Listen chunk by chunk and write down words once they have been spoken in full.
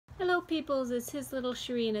Hello peoples, it's his little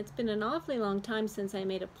Shireen. It's been an awfully long time since I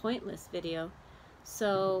made a pointless video.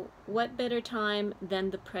 So what better time than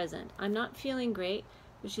the present? I'm not feeling great,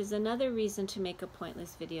 which is another reason to make a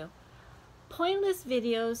pointless video. Pointless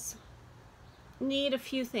videos need a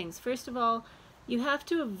few things. First of all, you have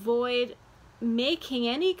to avoid making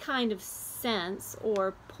any kind of sense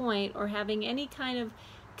or point or having any kind of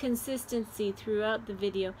consistency throughout the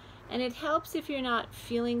video. And it helps if you're not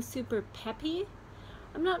feeling super peppy.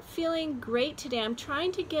 I'm not feeling great today. I'm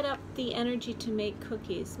trying to get up the energy to make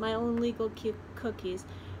cookies, my own legal cookies,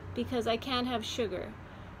 because I can't have sugar.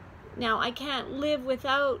 Now, I can't live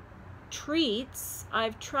without treats.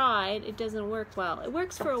 I've tried. It doesn't work well. It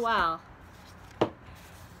works for a while,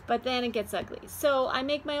 but then it gets ugly. So I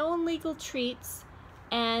make my own legal treats,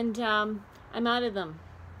 and I'm out of them,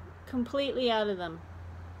 completely out of them,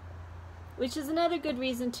 which is another good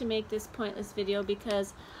reason to make this pointless video,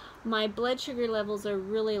 because my blood sugar levels are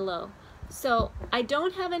really low. So I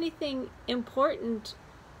don't have anything important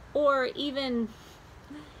or even,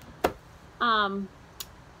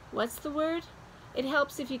 what's the word? It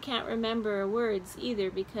helps if you can't remember words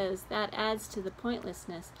either, because that adds to the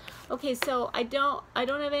pointlessness. Okay, so I don't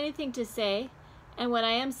have anything to say, and what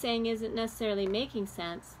I am saying isn't necessarily making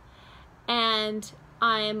sense, and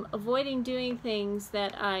I'm avoiding doing things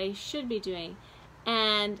that I should be doing,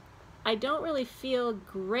 and I don't really feel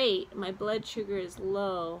great. My blood sugar is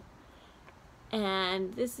low,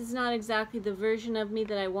 and this is not exactly the version of me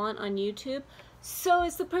that I want on YouTube, so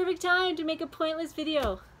it's the perfect time to make a pointless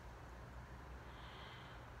video.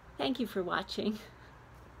 Thank you for watching.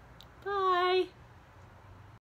 Bye.